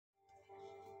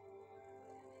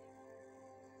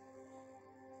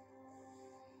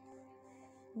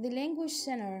The Language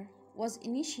Center was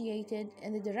initiated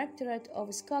in the Directorate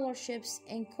of Scholarships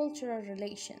and Cultural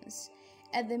Relations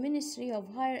at the Ministry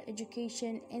of Higher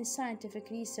Education and Scientific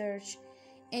Research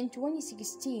in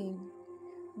 2016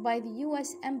 by the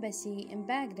U.S. Embassy in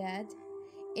Baghdad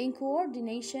in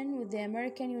coordination with the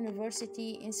American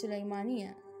University in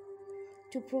Sulaymaniyah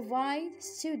to provide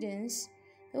students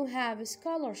who have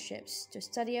scholarships to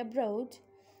study abroad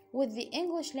with the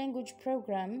English language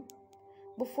program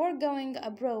before going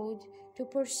abroad to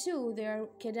pursue their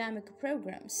academic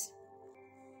programs.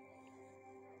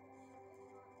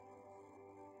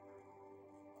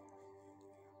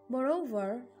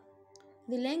 Moreover,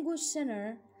 the Language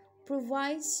Center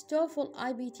provides TOEFL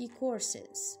IBT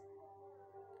courses.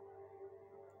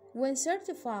 When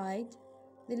certified,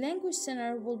 the Language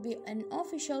Center will be an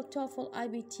official TOEFL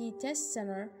IBT test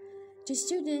center to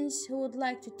students who would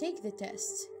like to take the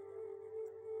test.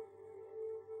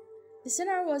 The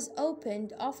center was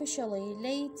opened officially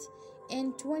late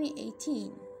in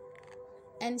 2018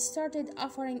 and started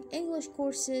offering English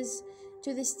courses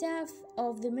to the staff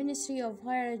of the Ministry of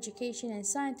Higher Education and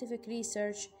Scientific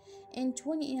Research in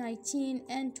 2019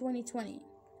 and 2020.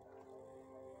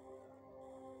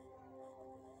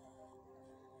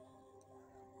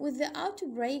 With the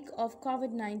outbreak of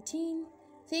COVID-19,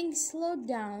 things slowed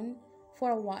down for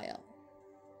a while.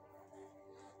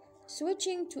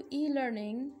 Switching to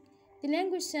e-learning, the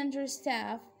Language Center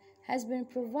staff has been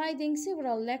providing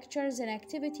several lectures and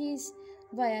activities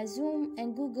via Zoom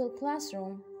and Google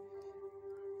Classroom.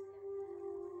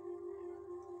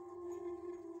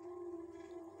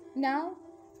 Now,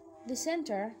 the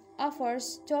center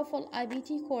offers TOEFL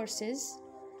IBT courses,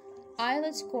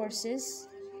 IELTS courses,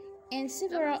 and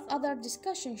several other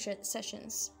discussion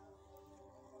sessions.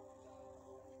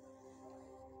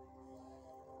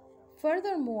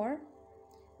 Furthermore,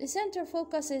 the center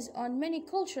focuses on many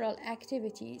cultural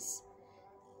activities,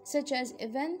 such as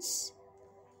events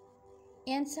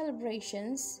and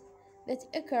celebrations that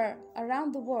occur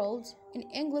around the world in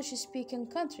English-speaking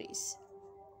countries.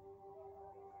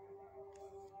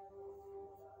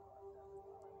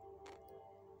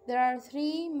 There are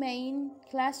 3 main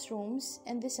classrooms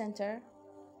in the center,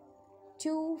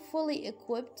 2 fully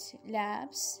equipped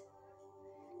labs,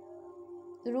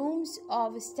 the rooms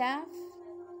of staff,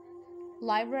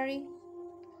 library,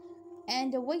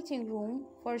 and a waiting room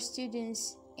for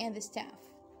students and the staff.